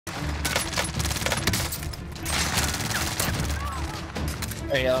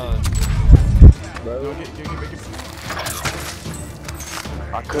Hey, Bro.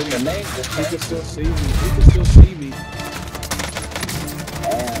 I couldn't. The name just You can still see me. You can still see me.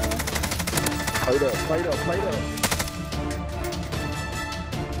 Plate up, plate up, plate up.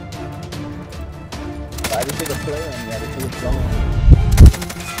 I just did a play on you, I just did a play.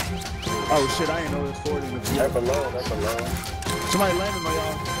 Oh shit, I ain't know there's 40 in the field. That's below, that's below. Somebody landing on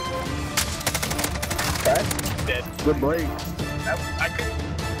y'all. Okay. Dead. Good break. I could.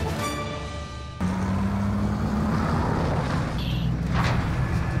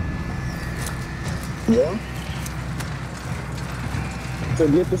 Yeah. So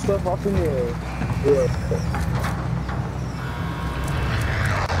get the stuff off in here. Yeah.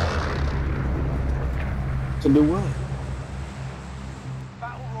 To do what?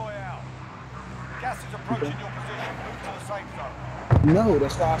 Battle Royale. Gas is approaching your position. Move to the safe zone. No,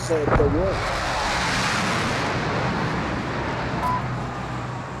 that's why I said to what?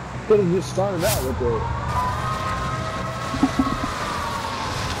 Could have just started out with it.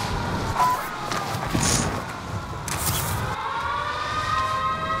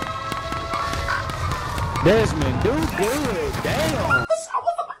 Desmond, do good. Damn.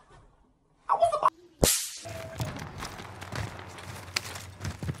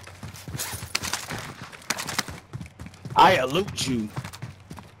 I salute you.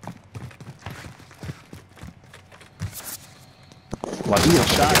 Like you a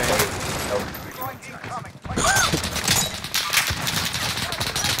shot at him.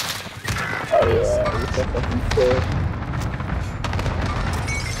 Oh yeah, you said fucking cool.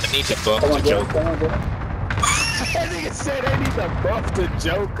 I need to buff Come on, the Joe, Joker. come on, Joe. That nigga said they need to buff the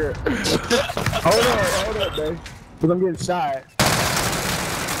Joker. hold up, man. Cause I'm getting shot.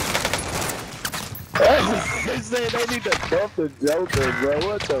 They said they need to buff the Joker, bro.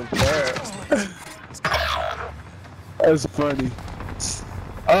 What the fuck? That's funny.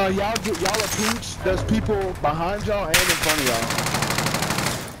 Y'all a peach. There's people behind y'all and in front of y'all.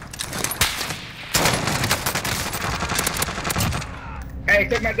 Hey,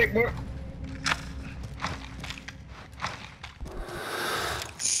 take my dick, boy.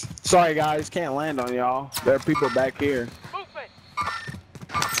 Sorry guys, can't land on y'all. There are people back here.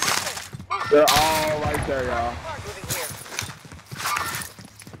 They're all right there, y'all.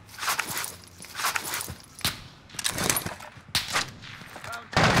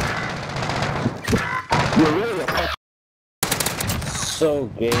 You're really a So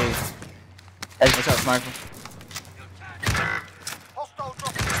gay. Hey, what's up, sniper? Hostile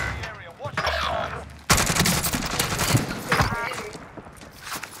dropping into the area. Watch the skies.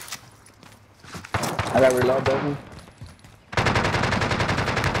 I got reload, baby.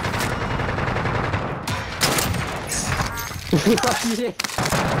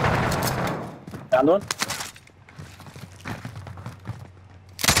 Down one.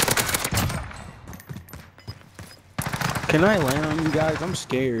 Can I land on you guys? I'm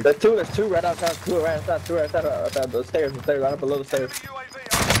scared. There's two right outside, two right outside the stairs, right up below the stairs. UAV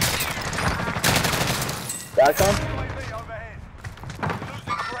Got it, come? UAV overhead.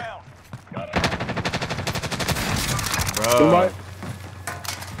 Losing ground. Bro.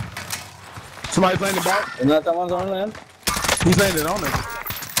 Somebody's landing back. And that one's on land? He's landed on us.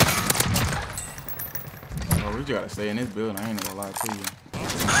 Oh, we just gotta stay in this building. I ain't gonna lie to you.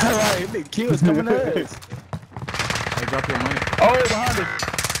 Alright, big kills coming to us. Hey, drop your money. Oh, behind us.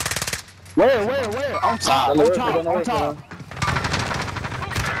 Where? On top, on top.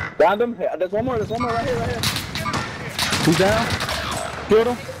 Downed him. Hey, there's one more right here. He's down. Killed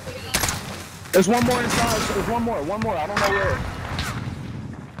him. There's one more inside. There's one more. I don't know where.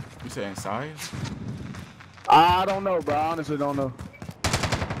 You say inside? I don't know, bro. I honestly don't know.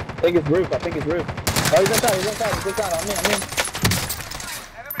 I think it's roof. Oh, he's inside. On me.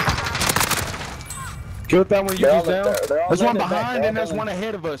 Killed that one. You They're just all down. there. There's one landing back. behind They're and there's all one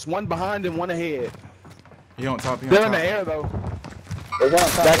ahead of us. One behind and one ahead. He on top. They're in the air though. There's one on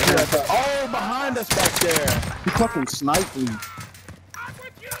top. Back here. Oh, behind us back there. He fucking sniped me.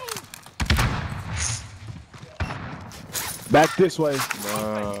 Back this way.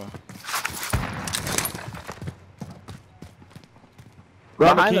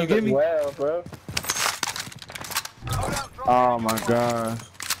 Robert, can you get me? Well, bro. Oh my god.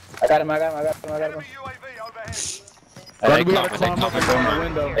 I got him. Enemy UAV overhead. Hey, we gotta climb up and go through the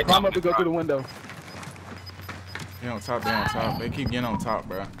window. Climb up and go through the window. They on top. They keep getting on top,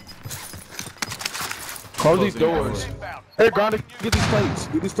 bro. Close these doors. Hey, Gronda, get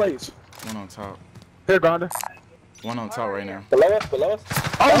these plates. One on top. Here, Gronda. One on top right now. Below us.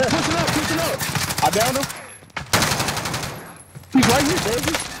 Oh, he's pushing up. I downed him. He's right here,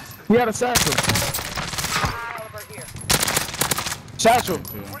 baby. He had a satchel. Satchel.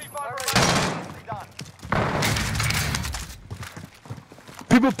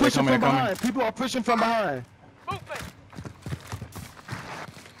 People pushing from behind. People are pushing from behind.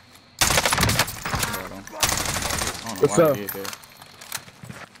 What's up? It's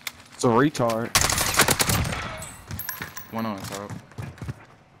a retard. One on top.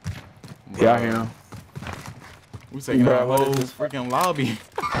 Yeah, I hear him. We taking our whole freaking lobby.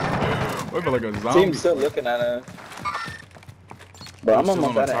 We feel like a zombie. Team's still looking at us. Bro, I'm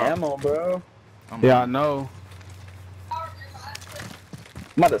almost out of ammo, bro. Yeah, I know. I'm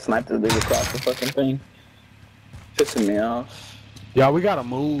about to snipe this dude across the fucking thing. Pissing me off. Yeah, we gotta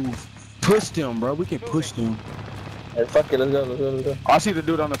move. Push them, bro. We can push them. Hey, fuck it, let's go, let's go, let's go. I see the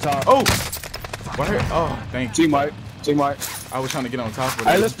dude on the top. Oh! What here? Oh, thank you. T-Mike. T-Mike. I was trying to get on top of it.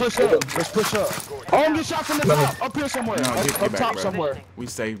 Hey, let's push up. Let's push up. Oh, I'm getting shot from the top. Up here somewhere. No, up get top back, bro. somewhere. We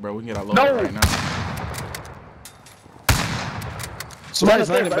safe, bro. We can get our load right now. Somebody's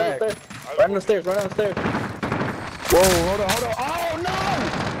landing back. Right on the stairs, right on the stairs. Whoa, hold on, hold on. Oh, no! I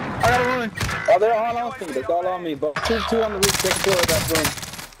gotta run. Oh, they're all on me. They're all on me, bro. Two on the roof, second floor of that room.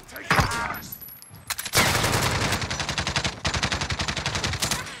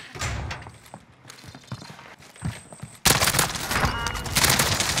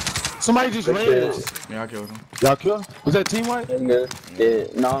 Somebody just ran us. Yeah, I killed him. Y'all kill? Was that team white? Yeah,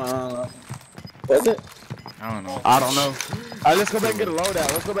 no. Was it? I don't know. I don't know. Alright, let's go back and get a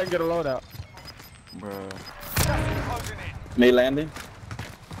loadout. Let's go back and get a loadout. Bruh. Me landing?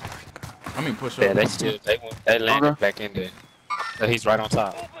 I mean, push up. Yeah, they landed back in there. So he's right on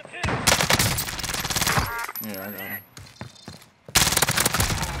top. Yeah, I got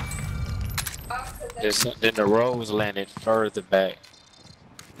him. Then the Rose landed further back.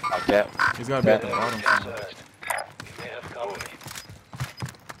 Like that. He's gotta be at the bottom.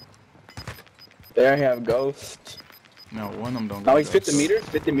 There I have Ghost. No, one of them don't. Oh, he's 50 meters?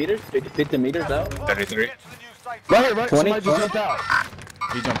 50 meters? 50 meters out? 33. Right here, right? 20? Somebody just jumped out.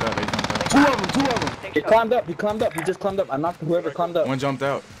 He jumped out. They jumped out. Two of them. He climbed up. He just climbed up. I knocked whoever climbed up. One jumped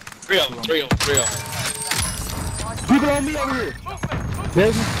out. Three of them. People on me over here.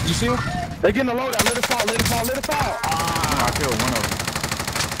 There's him. You see him? They getting a loadout. Let it fall. Ah, I killed one of them.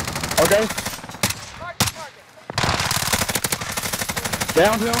 Okay.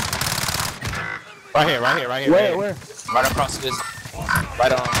 Down hill. Right here. Where? Right across this.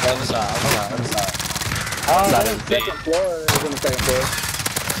 Right on the other side. Second floor. He's on the second floor.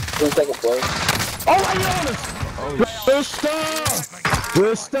 He's on the second floor. Oh, right here on us.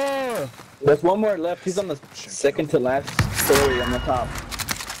 Good stuff. There's one more left. He's on the second to last story on the top.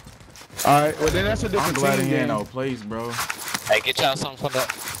 Alright, well then that's a I'm different glad team he ain't then. no place, bro. Hey, get y'all something from that.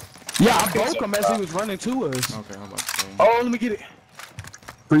 Yeah, I broke him as he was running to us. Okay, I'm about to say. Oh, let me get it.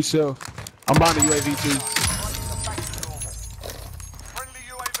 Free self. I'm buying the UAV too. Friendly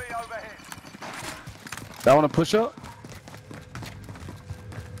UAV overhead. Y'all wanna push up?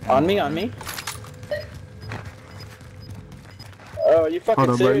 On me. Oh, you fucking Hold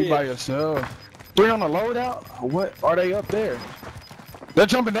on, bro, serious? you by yourself. Three on the loadout? What? Are they up there? They're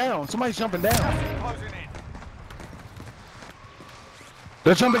jumping down. Somebody's jumping down. Closing in.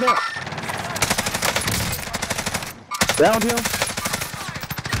 They're jumping down. Down him.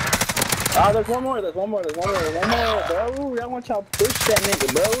 Ah, there's one more, bro. Y'all want y'all push that nigga,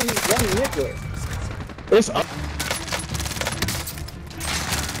 bro. He's one nigga. It's up.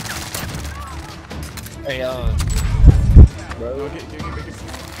 Hey, Bro, Get.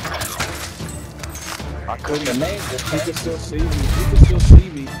 I couldn't have made this. You can still see me.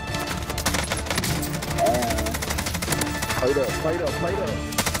 Plate up. I just did a play on me.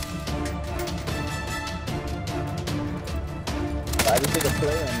 I just did a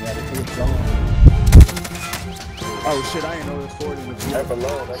play on me. Oh shit, I ain't know there's 40 in the field. That's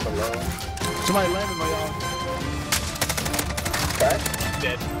below. Somebody landing on y'all. Okay?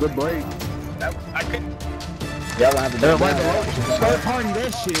 Good break. I couldn't. Y'all have to do Right that. below. Start partying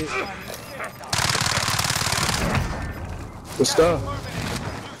that shit. Good stuff.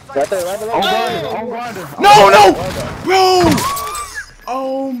 Right there, right below. On grinder. No! Bro!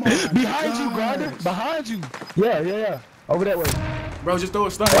 Oh my Behind you, grinder. Behind you. Yeah. Over that way. Bro, just throw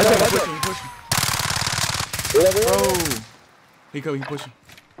a stun. Right there. Bro. He pushing.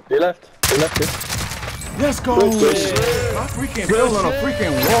 He left it. Let's go. I freaking fell in a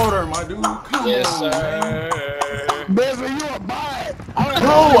freaking water, my dude. Come Yes, on, sir. man. Bezra, you a bot.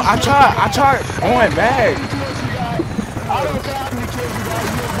 Bro, I tried going back. I don't care how many kills you got,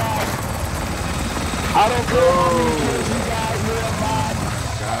 you're a bot. I don't care how many kills you got, you're a bot.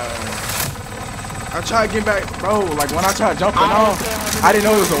 I tried getting back, bro. Like when I tried jumping off, I didn't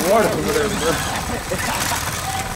know it was a water over there, bro.